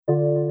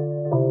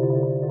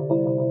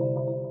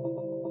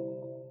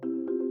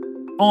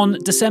On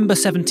December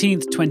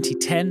 17th,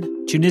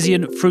 2010,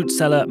 Tunisian fruit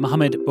seller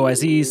Mohamed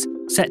Bouazizi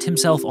set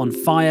himself on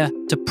fire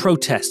to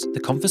protest the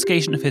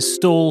confiscation of his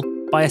stall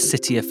by a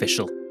city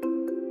official.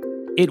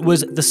 It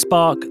was the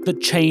spark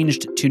that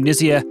changed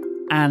Tunisia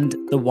and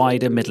the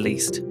wider Middle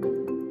East.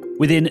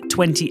 Within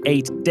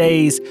 28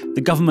 days,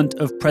 the government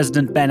of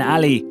President Ben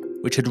Ali,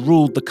 which had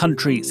ruled the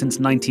country since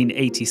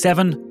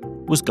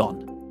 1987, was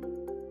gone.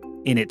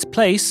 In its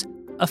place,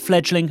 a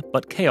fledgling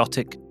but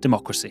chaotic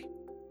democracy.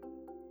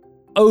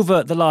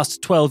 Over the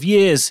last 12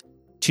 years,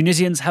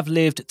 Tunisians have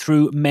lived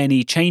through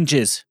many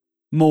changes,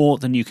 more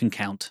than you can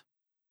count.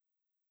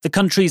 The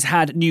country's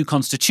had new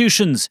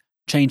constitutions,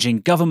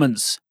 changing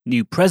governments,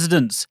 new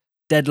presidents,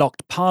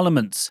 deadlocked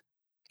parliaments.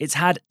 It's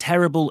had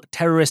terrible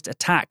terrorist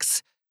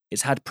attacks.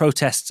 It's had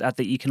protests at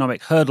the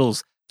economic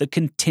hurdles that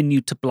continue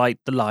to blight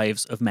the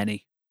lives of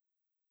many.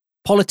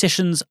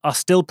 Politicians are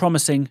still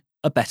promising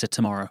a better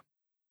tomorrow.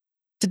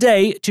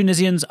 Today,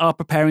 Tunisians are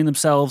preparing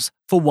themselves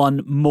for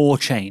one more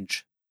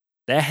change.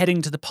 They're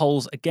heading to the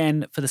polls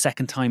again for the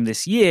second time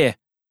this year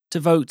to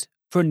vote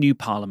for a new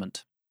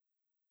parliament.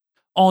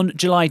 On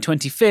July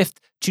 25th,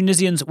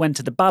 Tunisians went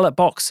to the ballot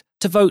box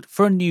to vote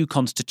for a new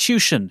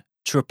constitution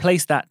to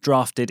replace that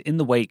drafted in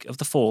the wake of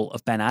the fall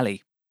of Ben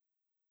Ali.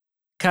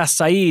 Kas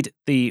Said,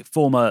 the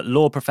former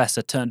law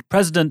professor turned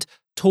president,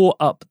 tore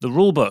up the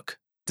rulebook,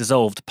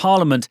 dissolved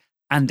parliament,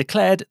 and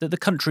declared that the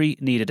country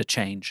needed a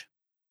change.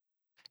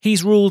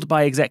 He's ruled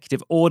by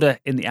executive order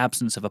in the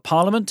absence of a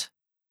parliament.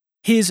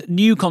 His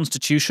new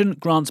constitution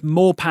grants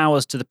more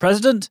powers to the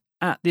president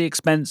at the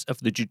expense of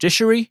the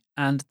judiciary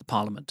and the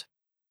parliament.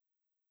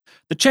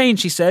 The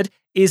change, he said,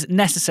 is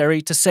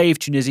necessary to save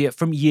Tunisia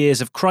from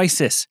years of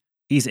crisis.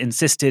 He's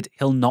insisted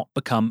he'll not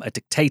become a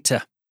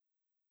dictator.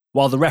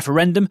 While the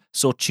referendum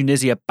saw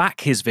Tunisia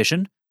back his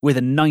vision with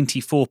a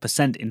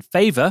 94% in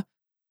favour,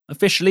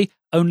 officially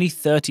only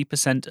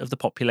 30% of the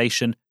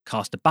population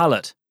cast a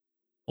ballot,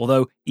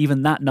 although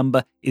even that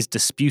number is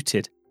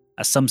disputed,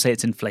 as some say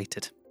it's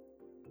inflated.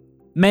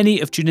 Many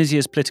of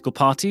Tunisia's political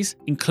parties,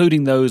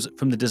 including those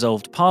from the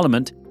dissolved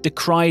parliament,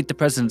 decried the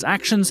president's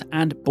actions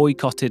and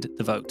boycotted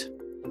the vote.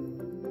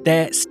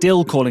 They're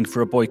still calling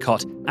for a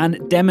boycott and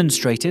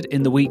demonstrated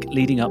in the week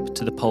leading up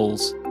to the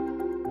polls.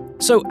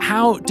 So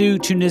how do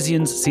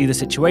Tunisians see the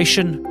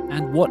situation,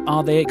 and what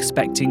are they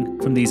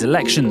expecting from these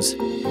elections?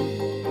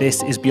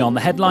 This is Beyond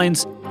the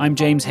Headlines. I'm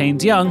James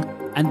Haines Young,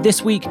 and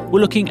this week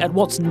we're looking at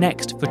what's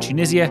next for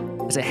Tunisia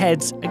as it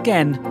heads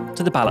again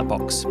to the ballot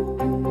box.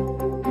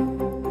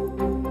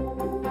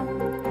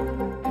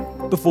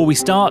 Before we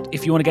start,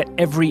 if you want to get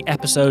every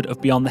episode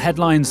of Beyond the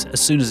Headlines as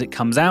soon as it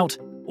comes out,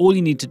 all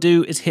you need to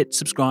do is hit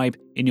subscribe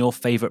in your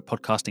favourite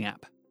podcasting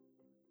app.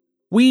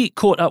 We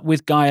caught up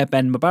with Gaia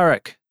Ben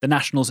Mubarak, the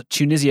National's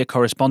Tunisia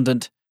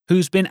correspondent,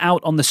 who's been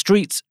out on the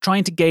streets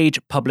trying to gauge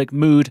public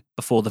mood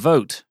before the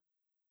vote.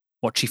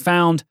 What she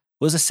found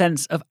was a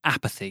sense of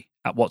apathy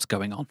at what's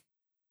going on.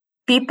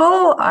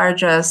 People are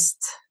just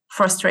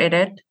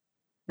frustrated.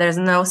 There's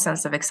no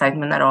sense of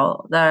excitement at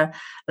all. The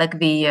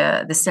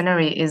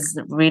scenery is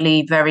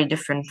really very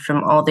different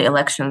from all the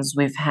elections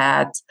we've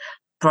had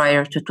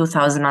prior to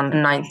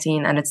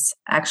 2019, and it's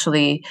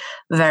actually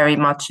very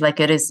much like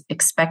it is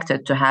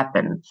expected to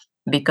happen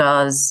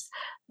because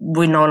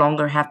we no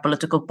longer have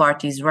political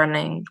parties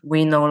running.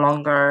 We no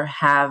longer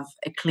have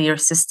a clear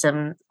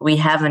system. We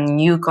have a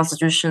new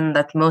constitution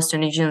that most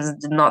Tunisians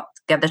did not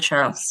get the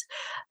chance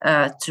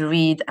to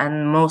read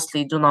and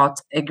mostly do not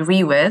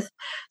agree with.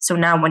 So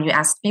now when you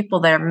ask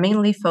people, they're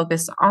mainly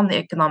focused on the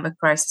economic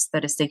crisis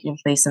that is taking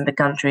place in the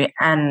country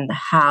and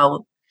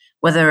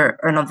whether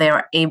or not they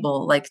are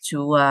able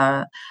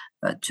to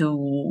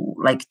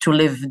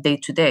live day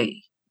to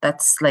day.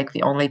 That's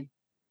the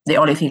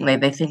only thing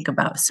that they think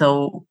about.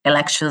 So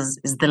elections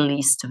is the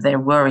least of their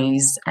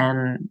worries,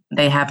 and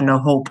they have no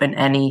hope in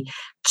any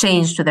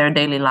change to their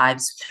daily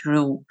lives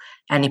through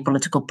any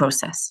political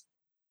process.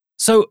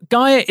 So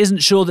Gaia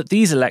isn't sure that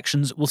these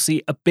elections will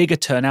see a bigger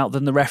turnout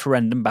than the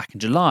referendum back in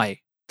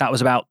July. That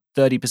was about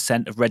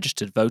 30% of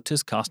registered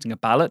voters casting a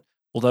ballot,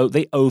 although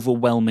they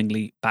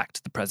overwhelmingly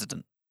backed the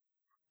president.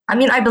 I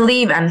mean, I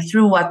believe, and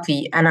through what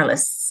the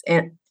analysts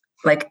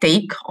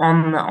take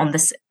on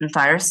this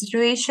entire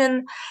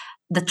situation,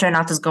 the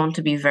turnout is going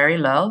to be very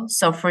low.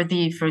 So for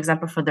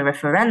example, for the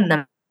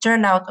referendum,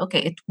 turnout,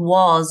 it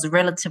was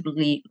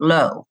relatively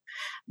low,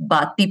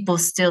 but people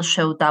still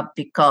showed up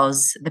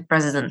because the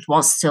president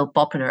was still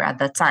popular at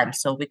that time.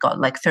 So we got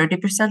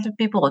 30% of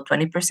people or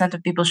 20%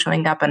 of people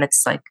showing up, and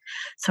it's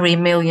 3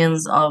 million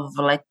of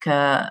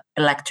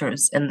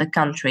electors in the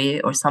country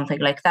or something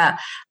like that.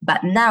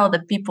 But now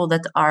the people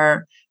that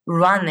are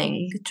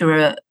running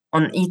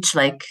on each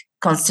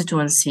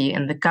constituency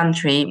in the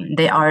country,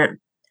 they are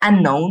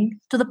unknown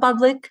to the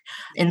public.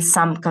 In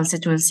some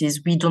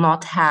constituencies, we do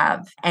not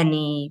have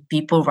any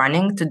people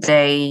running.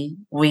 Today,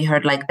 we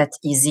heard that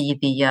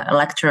the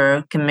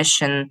Electoral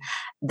Commission,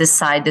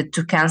 decided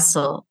to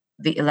cancel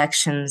the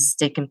elections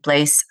taking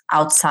place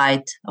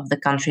outside of the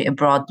country,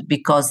 abroad,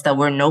 because there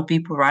were no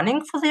people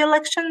running for the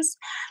elections,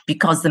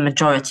 because the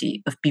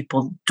majority of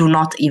people do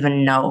not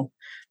even know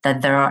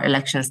that there are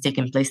elections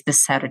taking place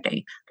this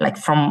Saturday. Like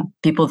from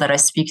people that I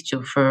speak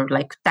to, for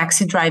like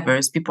taxi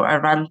drivers, people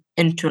are run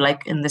into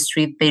like in the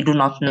street, they do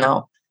not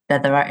know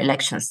that there are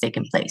elections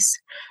taking place,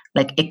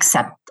 like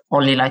except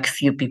only like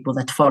few people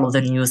that follow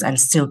the news and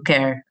still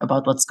care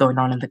about what's going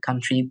on in the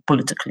country,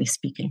 politically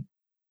speaking.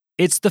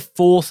 It's the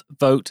fourth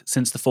vote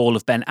since the fall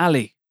of Ben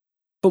Ali.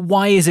 But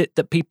why is it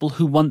that people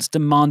who once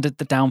demanded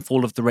the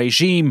downfall of the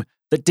regime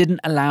that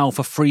didn't allow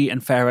for free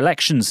and fair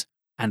elections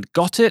and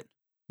got it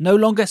no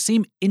longer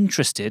seem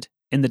interested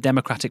in the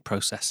democratic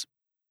process?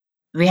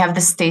 We have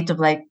this state of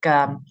like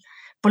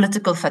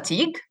political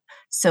fatigue.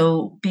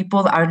 So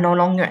people are no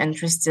longer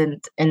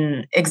interested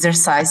in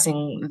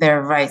exercising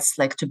their rights,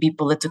 like to be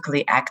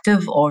politically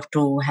active or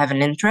to have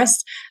an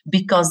interest,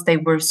 because they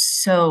were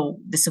so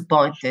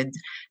disappointed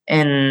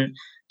in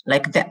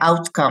like the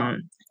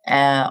outcome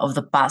of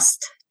the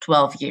past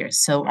 12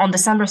 years. So on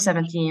December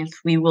 17th,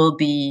 we will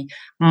be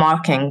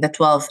marking the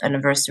 12th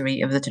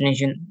anniversary of the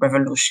Tunisian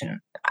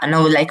Revolution. I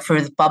know like for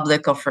the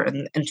public or for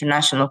the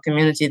international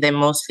community, they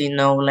mostly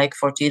know like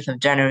 14th of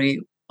January,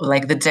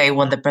 like the day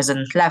when the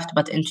president left.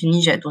 But in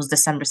Tunisia, it was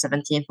December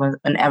 17th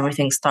when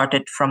everything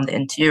started from the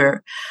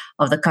interior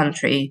of the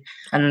country.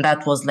 And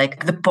that was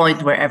like the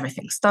point where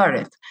everything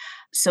started.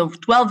 So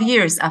 12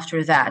 years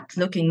after that,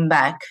 looking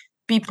back,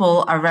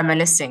 people are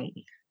reminiscing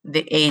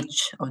the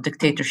age of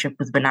dictatorship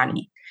with Ben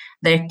Ali.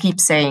 They keep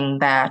saying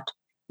that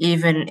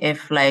even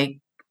if like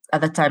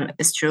at the time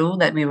it's true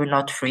that we were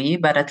not free,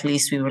 but at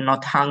least we were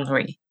not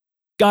hungry.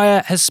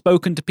 Gaia has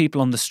spoken to people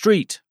on the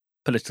street,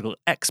 political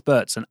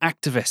experts and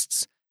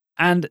activists,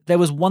 and there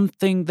was one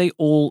thing they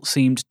all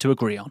seemed to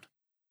agree on.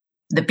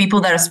 The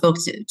people that I spoke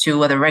to,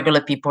 whether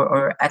regular people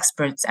or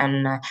experts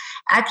and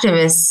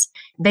activists,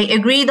 they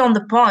agreed on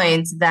the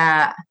point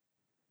that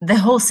the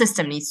whole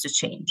system needs to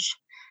change.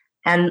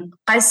 And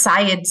Qais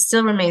Said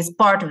still remains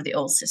part of the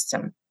old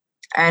system,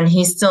 and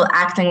he's still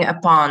acting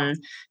upon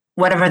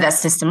whatever that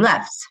system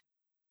left.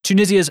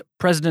 Tunisia's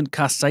President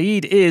Qais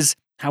Said is,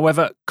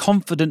 however,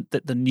 confident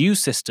that the new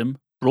system,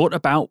 brought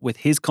about with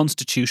his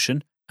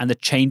constitution and the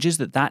changes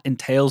that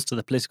entails to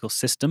the political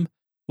system,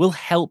 will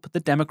help the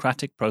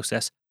democratic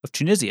process of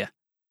Tunisia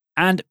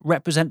and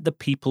represent the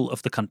people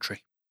of the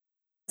country.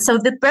 So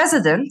the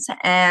president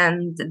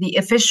and the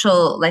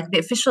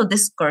official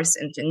discourse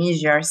in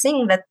Tunisia are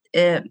saying that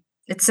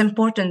it's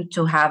important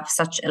to have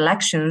such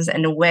elections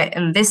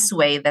in this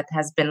way that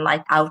has been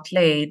like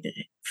outlaid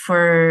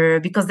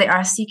because they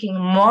are seeking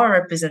more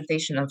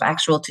representation of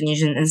actual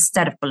Tunisians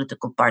instead of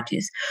political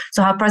parties.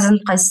 So how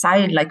President Qais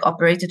Said like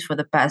operated for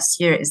the past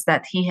year is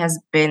that he has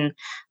been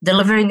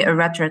delivering a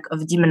rhetoric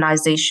of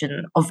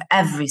demonization of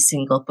every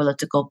single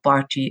political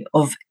party,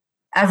 of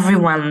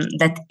everyone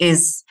that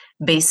is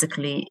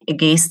basically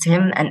against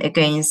him and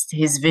against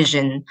his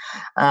vision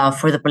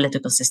for the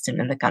political system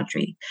in the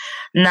country.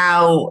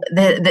 Now,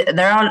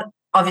 there are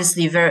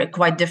obviously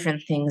quite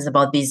different things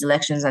about these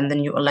elections and the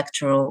new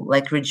electoral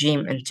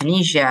regime in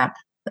Tunisia.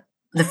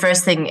 The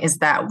first thing is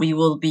that we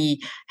will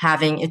be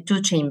having a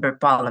two-chamber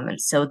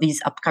parliament. So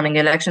these upcoming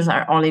elections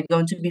are only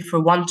going to be for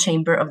one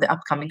chamber of the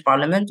upcoming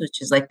parliament,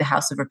 which is like the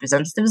House of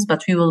Representatives,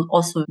 but we will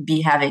also be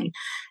having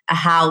a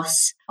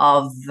house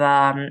of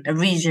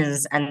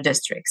regions and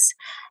districts.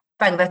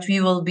 The fact that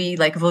we will be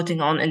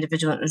voting on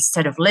individuals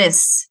instead of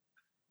lists,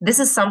 this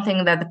is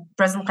something that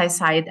President Qais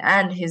Said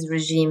and his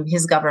regime,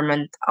 his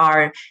government,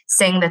 are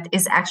saying that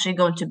is actually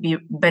going to be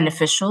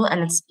beneficial,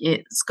 and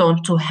it's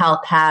going to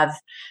help have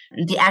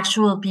the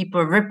actual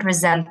people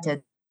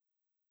represented.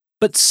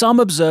 But some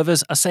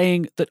observers are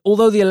saying that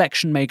although the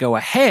election may go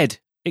ahead,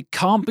 it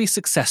can't be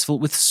successful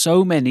with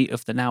so many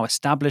of the now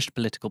established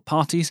political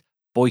parties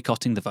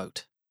boycotting the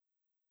vote.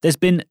 There's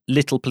been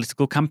little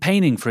political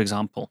campaigning, for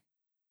example.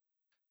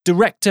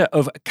 Director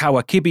of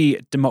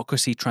Kawakibi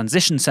Democracy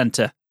Transition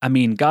Centre,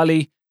 Amin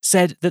Ghali,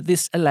 said that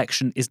this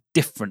election is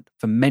different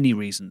for many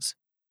reasons,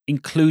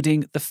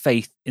 including the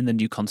faith in the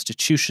new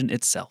constitution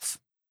itself.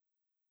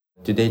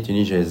 Today,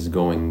 Tunisia is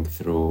going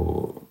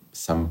through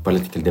some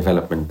political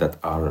development that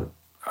are,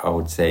 I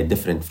would say,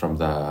 different from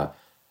the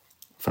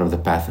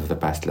path of the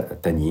past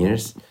 10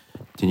 years.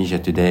 Tunisia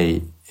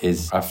today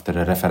is after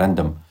a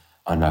referendum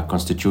on a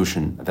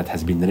constitution that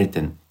has been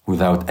written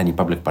without any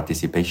public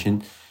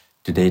participation.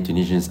 Today,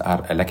 Tunisians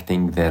are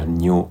electing their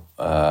new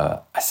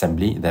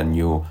assembly, their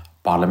new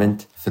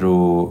parliament,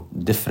 through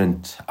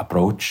different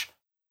approach.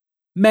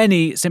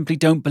 Many simply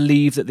don't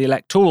believe that the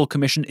Electoral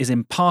Commission is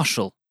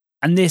impartial,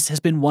 and this has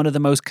been one of the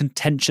most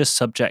contentious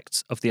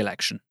subjects of the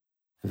election.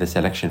 This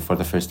election, for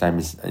the first time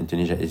in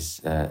Tunisia,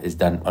 is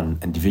done on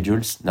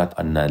individuals, not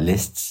on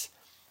lists.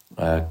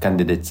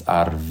 Candidates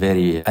are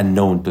very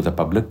unknown to the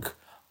public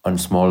on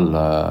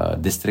small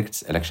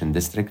districts, election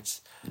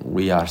districts.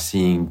 We are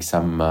seeing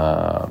some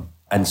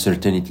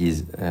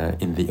uncertainties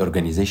in the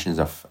organizations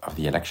of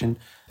the election.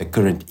 The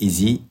current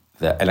EZ,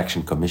 the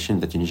election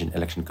commission, the Tunisian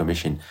Election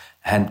Commission,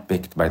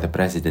 handpicked by the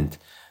president,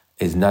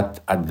 is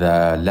not at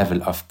the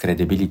level of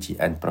credibility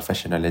and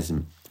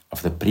professionalism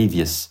of the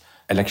previous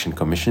election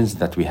commissions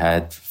that we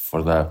had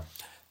for the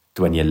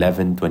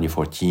 2011,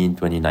 2014,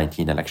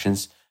 2019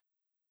 elections.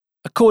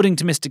 According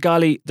to Mr.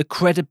 Ghali, the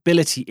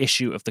credibility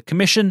issue of the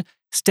commission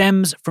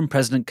stems from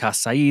President Kais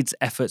Saied's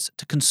efforts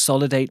to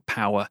consolidate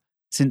power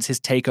since his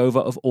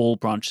takeover of all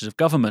branches of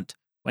government,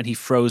 when he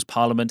froze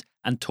parliament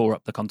and tore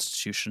up the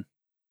constitution.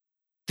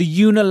 The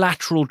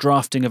unilateral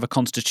drafting of a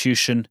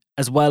constitution,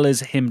 as well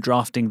as him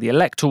drafting the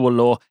electoral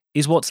law,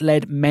 is what's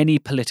led many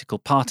political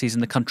parties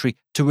in the country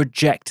to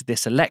reject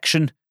this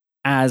election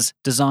as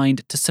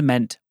designed to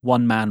cement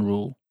one-man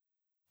rule.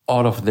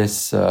 All of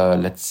this,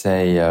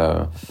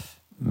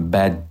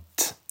 bad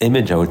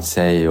image, I would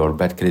say, or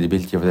bad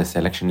credibility of this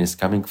election is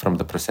coming from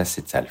the process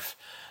itself.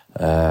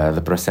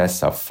 The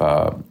process of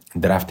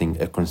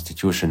drafting a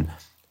constitution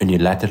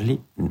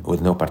unilaterally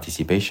with no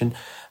participation,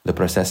 the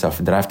process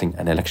of drafting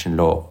an election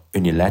law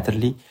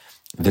unilaterally,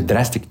 the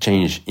drastic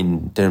change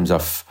in terms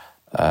of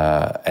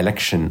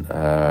election,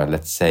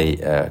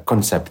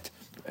 concept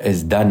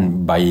is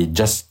done by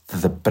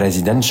just the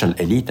presidential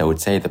elite, I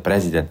would say, the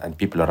president and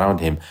people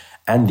around him,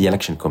 and the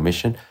election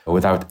commission,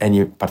 without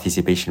any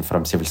participation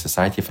from civil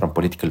society, from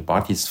political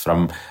parties,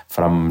 from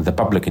the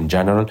public in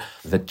general.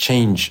 The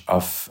change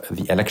of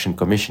the election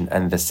commission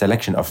and the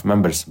selection of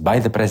members by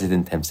the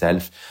president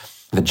himself,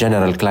 the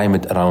general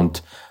climate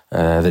around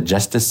the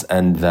justice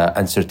and the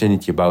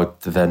uncertainty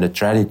about the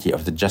neutrality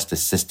of the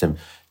justice system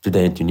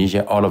today in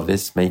Tunisia, all of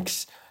this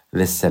makes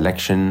this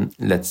election,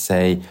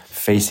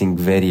 facing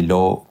very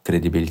low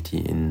credibility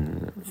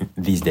in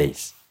these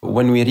days.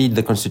 When we read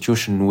the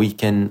constitution, we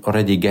can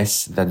already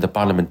guess that the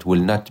parliament will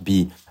not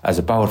be as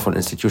a powerful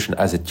institution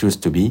as it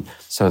used to be.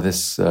 So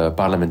this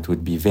parliament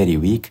would be very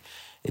weak.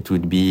 It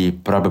would be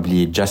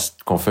probably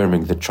just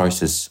confirming the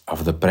choices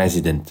of the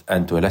president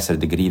and to a lesser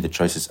degree the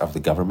choices of the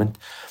government.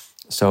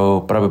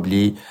 So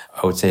probably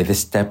I would say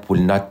this step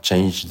will not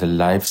change the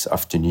lives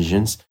of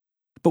Tunisians.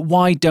 But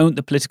why don't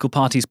the political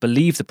parties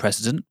believe the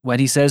president when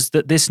he says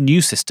that this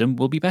new system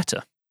will be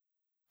better?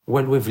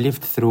 Well, we've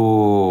lived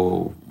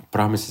through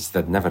promises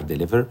that never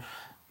deliver.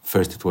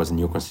 First, it was a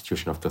new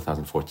constitution of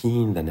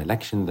 2014, then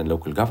election, then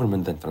local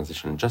government, then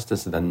transitional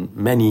justice, then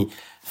many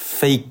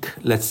fake,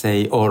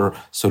 or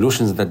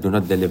solutions that do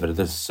not deliver.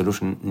 The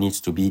solution needs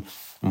to be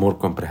more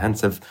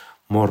comprehensive,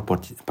 more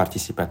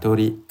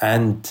participatory,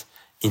 and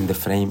in the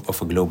frame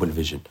of a global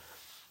vision.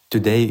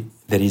 Today,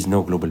 there is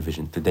no global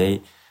vision.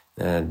 Today,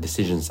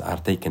 decisions are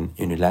taken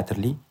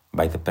unilaterally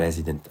by the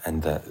president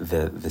and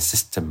the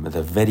system,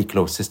 the very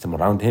close system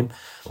around him.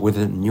 With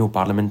a new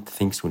parliament,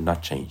 things will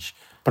not change.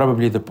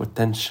 Probably the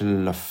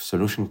potential of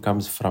solution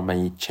comes from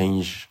a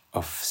change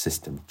of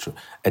system,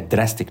 a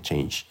drastic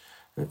change,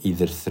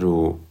 either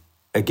through,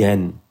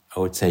 again, I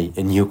would say,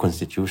 a new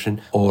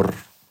constitution or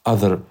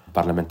other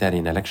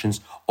parliamentarian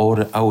elections,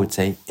 or I would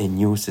say a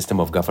new system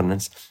of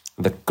governance.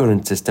 The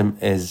current system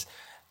is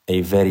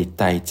a very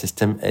tight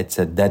system. It's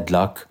a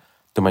deadlock.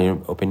 To my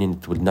opinion,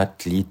 it will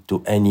not lead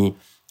to any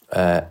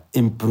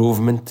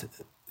improvement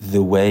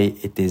the way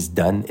it is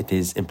done, it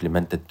is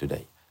implemented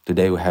today.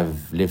 Today we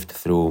have lived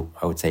through,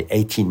 I would say,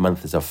 18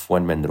 months of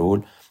one-man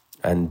rule,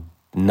 and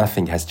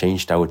nothing has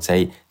changed. I would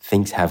say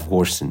things have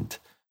worsened.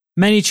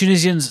 Many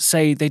Tunisians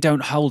say they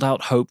don't hold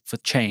out hope for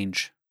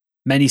change.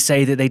 Many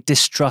say that they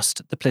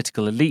distrust the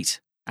political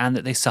elite and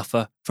that they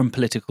suffer from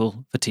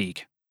political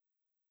fatigue.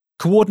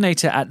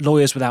 Coordinator at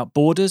Lawyers Without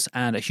Borders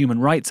and a human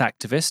rights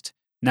activist,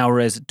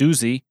 Naurez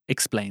Douzi,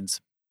 explains.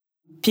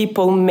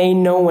 People may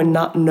know and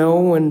not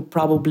know, and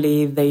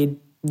probably they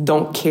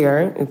don't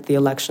care if the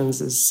elections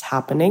is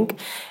happening.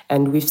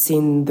 And we've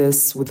seen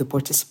this with the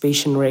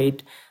participation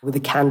rate, with the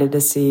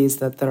candidacies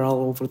that they're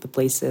all over the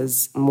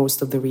places.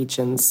 Most of the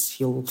regions,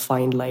 you'll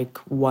find like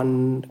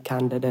one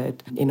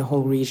candidate in a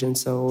whole region.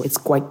 So it's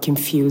quite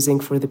confusing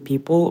for the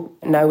people.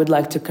 And I would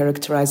like to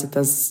characterize it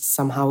as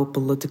somehow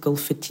political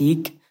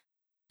fatigue.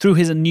 Through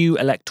his new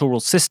electoral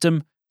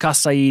system, Kais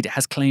Saied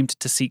has claimed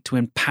to seek to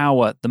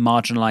empower the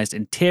marginalised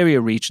interior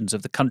regions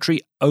of the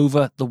country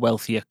over the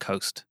wealthier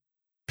coast,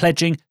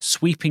 pledging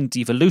sweeping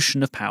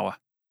devolution of power.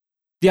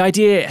 The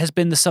idea has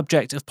been the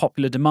subject of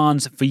popular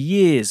demands for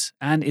years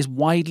and is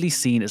widely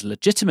seen as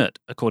legitimate,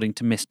 according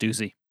to Ms.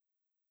 Douzi.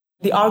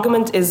 The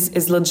argument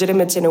is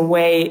legitimate in a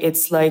way.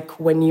 It's like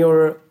when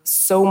you're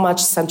so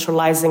much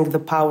centralizing the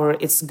power,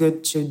 it's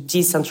good to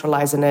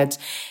decentralize in it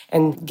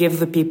and give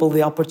the people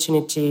the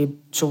opportunity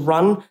to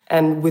run,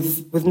 and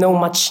with no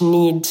much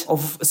need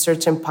of a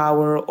certain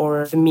power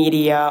or the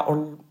media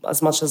or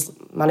as much as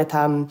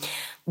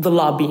the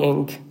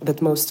lobbying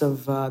that most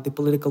of the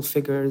political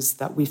figures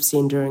that we've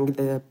seen during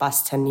the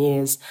past 10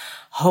 years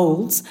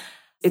holds.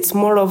 It's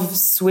more of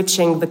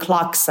switching the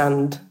clocks,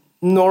 and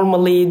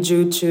normally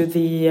due to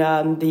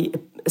the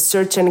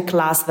certain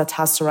class that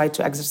has the right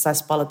to exercise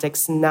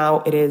politics,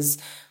 now it is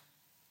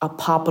a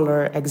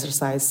popular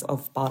exercise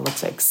of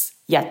politics.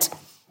 Yet,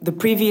 the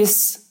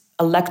previous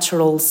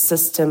electoral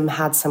system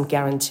had some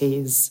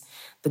guarantees: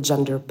 the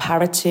gender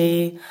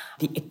parity,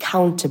 the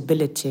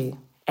accountability,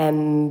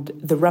 and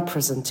the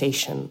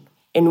representation,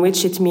 in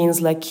which it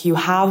means like you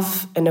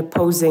have an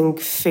opposing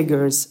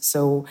figures.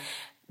 So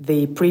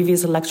the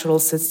previous electoral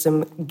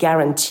system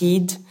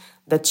guaranteed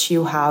that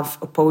you have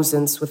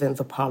opposants within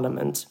the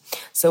parliament.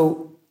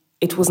 So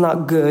It was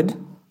not good,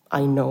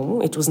 I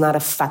know. It was not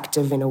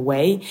effective in a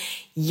way.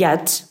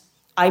 Yet,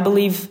 I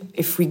believe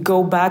if we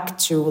go back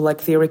to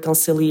like the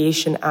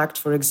Reconciliation Act,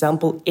 for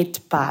example, it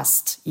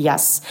passed,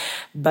 yes.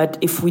 But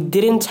if we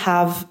didn't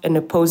have an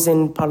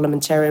opposing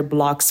parliamentary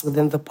blocks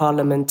within the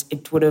parliament,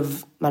 it would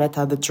have,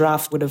 the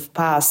draft would have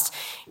passed.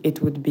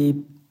 It would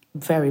be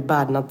very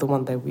bad, not the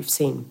one that we've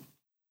seen.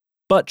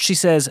 But she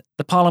says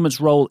the parliament's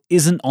role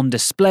isn't on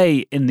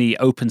display in the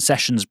open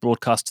sessions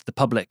broadcast to the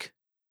public.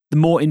 The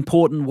more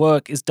important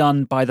work is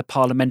done by the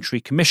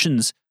parliamentary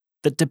commissions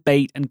that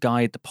debate and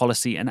guide the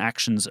policy and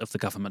actions of the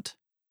government.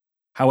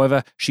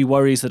 However, she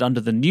worries that under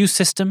the new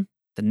system,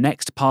 the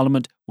next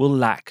parliament will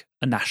lack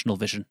a national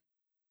vision.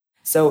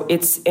 So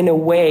it's in a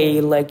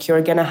way like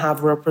you're going to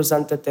have a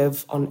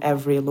representative on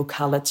every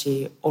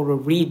locality or a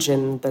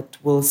region that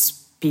will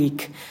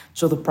speak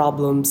to the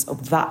problems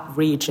of that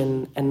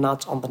region and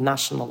not on the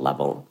national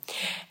level.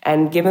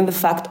 And given the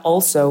fact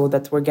also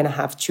that we're going to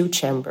have two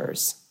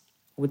chambers,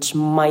 which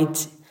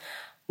might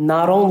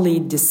not only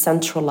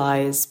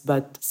decentralize,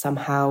 but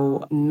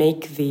somehow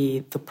make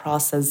the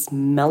process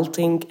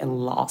melting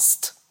and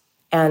lost.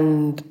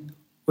 And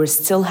we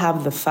still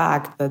have the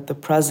fact that the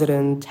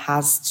president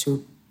has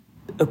to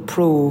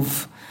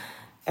approve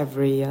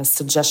every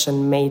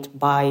suggestion made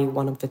by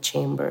one of the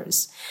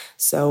chambers.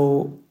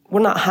 So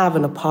we're not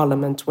having a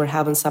parliament, we're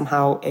having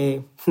somehow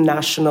a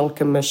national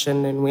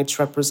commission in which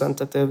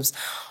representatives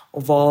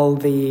of all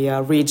the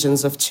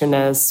regions of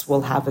Tunis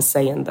will have a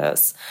say in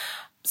this.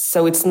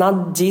 So it's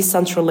not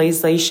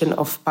decentralization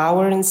of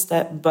power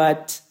instead,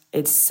 but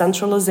it's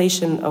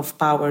centralization of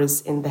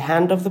powers in the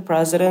hand of the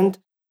president.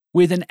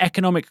 With an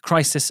economic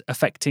crisis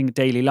affecting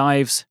daily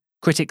lives,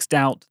 critics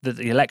doubt that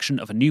the election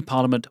of a new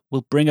parliament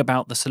will bring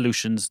about the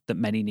solutions that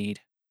many need.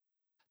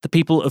 The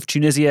people of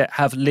Tunisia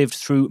have lived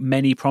through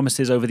many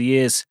promises over the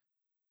years.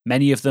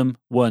 Many of them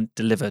weren't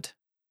delivered.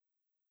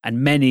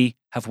 And many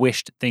have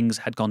wished things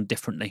had gone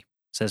differently,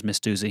 says Ms.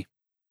 Douzi.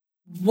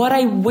 What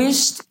I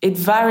wished, it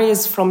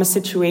varies from a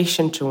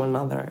situation to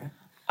another.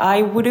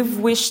 I would have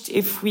wished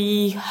if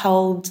we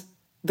held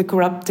the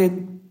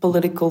corrupted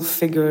political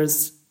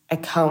figures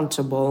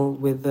accountable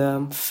with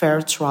a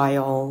fair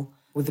trial,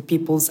 with the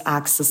people's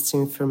access to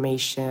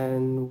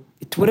information.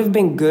 It would have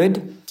been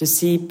good to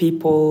see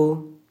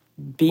people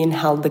being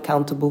held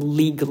accountable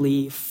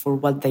legally for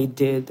what they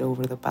did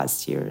over the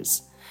past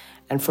years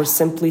and for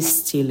simply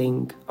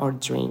stealing our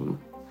dream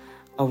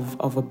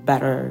of a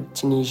better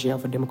Tunisia,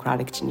 of a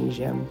democratic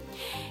Tunisia.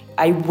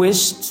 I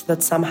wished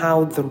that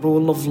somehow the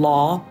rule of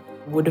law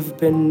would have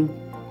been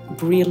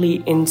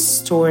really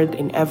installed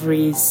in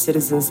every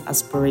citizen's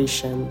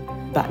aspiration.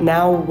 But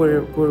now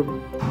we're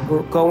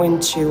going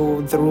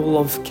to the rule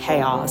of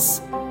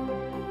chaos.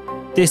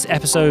 This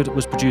episode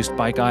was produced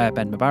by Gaia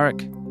Ben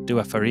Mubarak,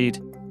 Dua Farid,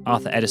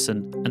 Arthur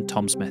Edison, and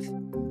Tom Smith.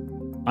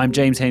 I'm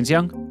James Haines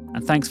Young,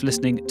 and thanks for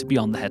listening to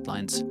Beyond the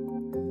Headlines.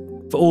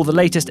 For all the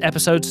latest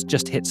episodes,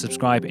 just hit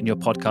subscribe in your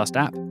podcast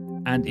app,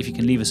 and if you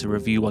can leave us a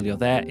review while you're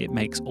there, it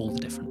makes all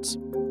the difference.